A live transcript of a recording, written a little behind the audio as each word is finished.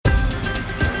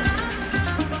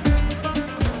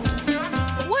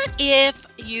if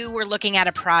you were looking at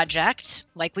a project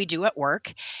like we do at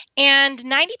work, and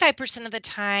 95% of the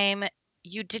time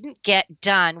you didn't get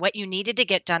done what you needed to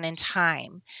get done in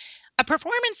time, a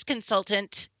performance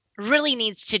consultant really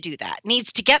needs to do that,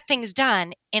 needs to get things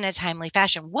done in a timely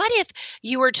fashion. What if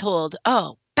you were told,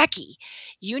 oh, Becky,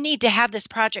 you need to have this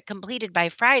project completed by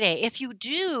Friday. If you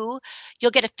do,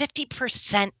 you'll get a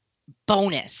 50%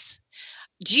 bonus.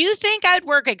 Do you think I'd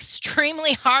work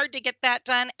extremely hard to get that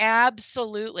done?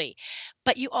 Absolutely.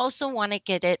 But you also want to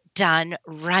get it done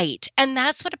right. And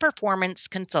that's what a performance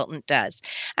consultant does.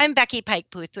 I'm Becky Pike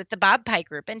Booth with the Bob Pike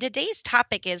Group, and today's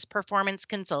topic is performance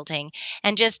consulting.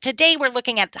 And just today, we're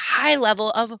looking at the high level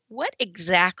of what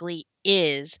exactly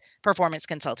is performance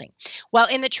consulting. Well,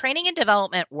 in the training and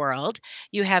development world,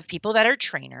 you have people that are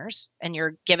trainers, and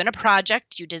you're given a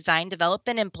project, you design, develop,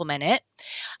 and implement it.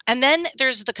 And then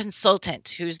there's the consultant,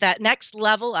 who's that next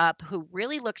level up, who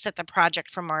really looks at the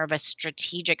project from more of a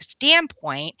strategic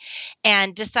standpoint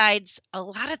and decides a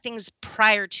lot of things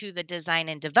prior to the design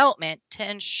and development to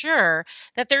ensure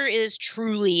that there is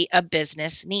truly a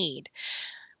business need.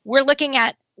 We're looking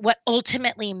at what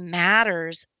ultimately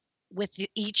matters with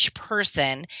each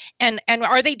person, and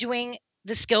are they doing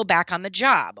the skill back on the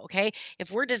job? Okay.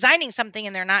 If we're designing something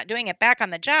and they're not doing it back on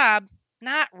the job,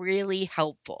 not really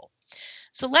helpful.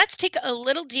 So let's take a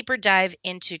little deeper dive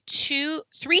into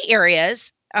three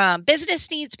areas: business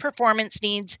needs, performance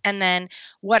needs, and then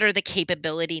what are the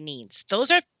capability needs. Those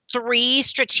are three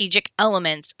strategic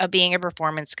elements of being a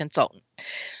performance consultant.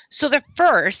 So the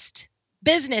first,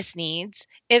 business needs,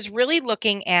 is really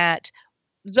looking at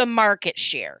the market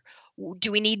share.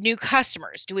 Do we need new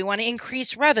customers? Do we want to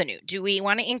increase revenue? Do we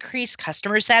want to increase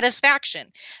customer satisfaction?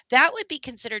 That would be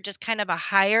considered just kind of a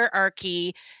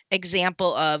hierarchy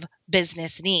example of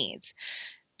business needs.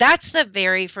 That's the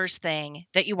very first thing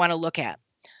that you want to look at.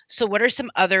 So what are some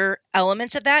other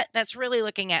elements of that? That's really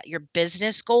looking at your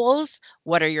business goals.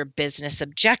 What are your business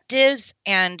objectives?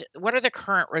 And what are the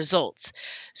current results?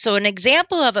 So an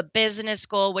example of a business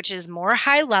goal, which is more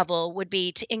high level, would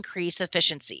be to increase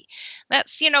efficiency.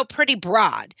 That's, pretty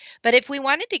broad. But if we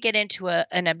wanted to get into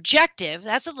an objective,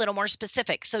 that's a little more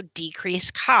specific. So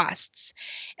decrease costs.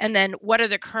 And then what are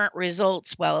the current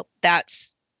results? Well,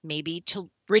 that's maybe to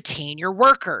retain your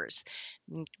workers,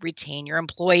 retain your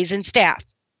employees and staff.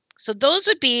 So those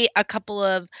would be a couple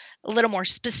of a little more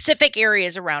specific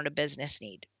areas around a business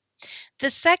need.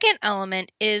 The second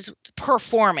element is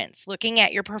performance, looking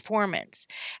at your performance.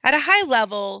 At a high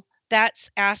level,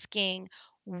 that's asking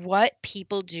what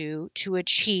people do to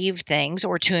achieve things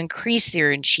or to increase their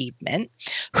achievement.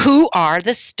 Who are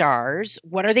the stars?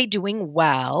 What are they doing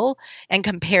well? And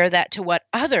compare that to what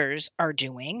others are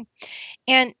doing.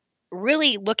 And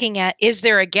really looking at, is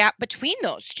there a gap between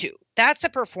those two? That's a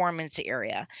performance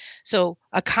area. So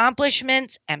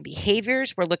accomplishments and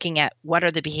behaviors, we're looking at what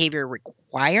are the behavior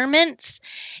requirements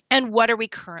and what are we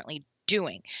currently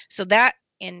doing. So that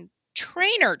in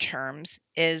trainer terms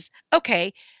is,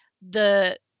 okay,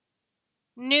 the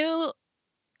new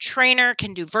trainer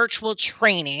can do virtual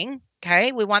training.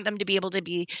 Okay, we want them to be able to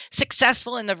be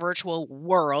successful in the virtual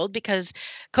world because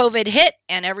COVID hit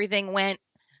and everything went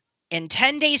in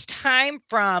 10 days time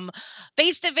from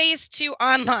face-to-face to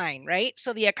online, right?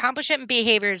 So the accomplishment and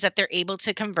behaviors that they're able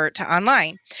to convert to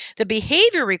online. The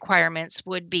behavior requirements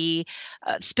would be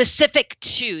specific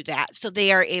to that. So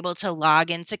they are able to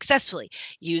log in successfully,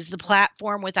 use the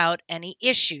platform without any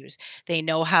issues. They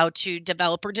know how to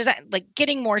develop or design, like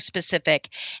getting more specific.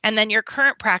 And then your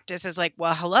current practice is like,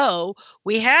 well, hello,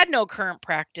 we had no current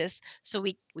practice, so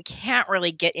we can't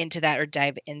really get into that or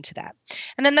dive into that.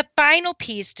 And then the final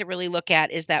piece to really look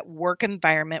at is that work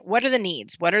environment. What are the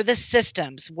needs? What are the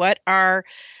systems? What are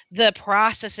the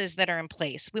processes that are in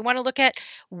place? We want to look at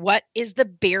what is the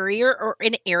barrier or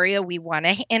an area we want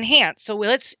to enhance. So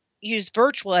let's use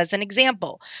virtual as an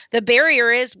example. The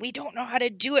barrier is we don't know how to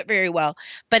do it very well,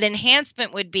 but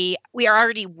enhancement would be we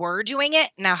already were doing it.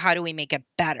 Now, how do we make it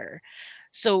better?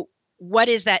 So what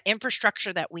is that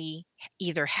infrastructure that we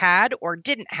either had or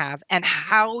didn't have, and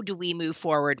how do we move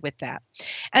forward with that?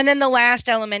 And then the last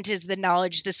element is the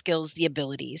knowledge, the skills, the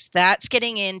abilities. That's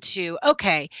getting into,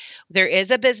 okay, there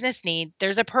is a business need,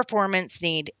 there's a performance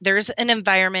need, there's an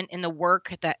environment in the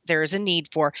work that there's a need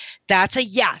for. That's a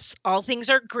yes. All things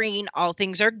are green, all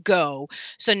things are go.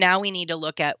 So now we need to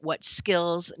look at what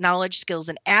skills, knowledge, skills,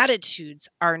 and attitudes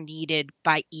are needed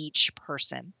by each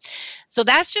person. So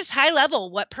that's just high level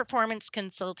what performance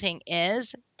consulting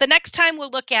is. The next time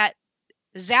we'll look at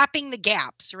zapping the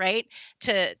gaps, right?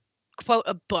 To quote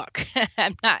a book.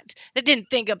 I didn't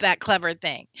think of that clever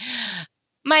thing.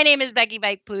 My name is Becky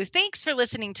Bike Blue. Thanks for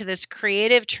listening to this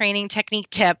creative training technique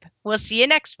tip. We'll see you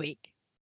next week.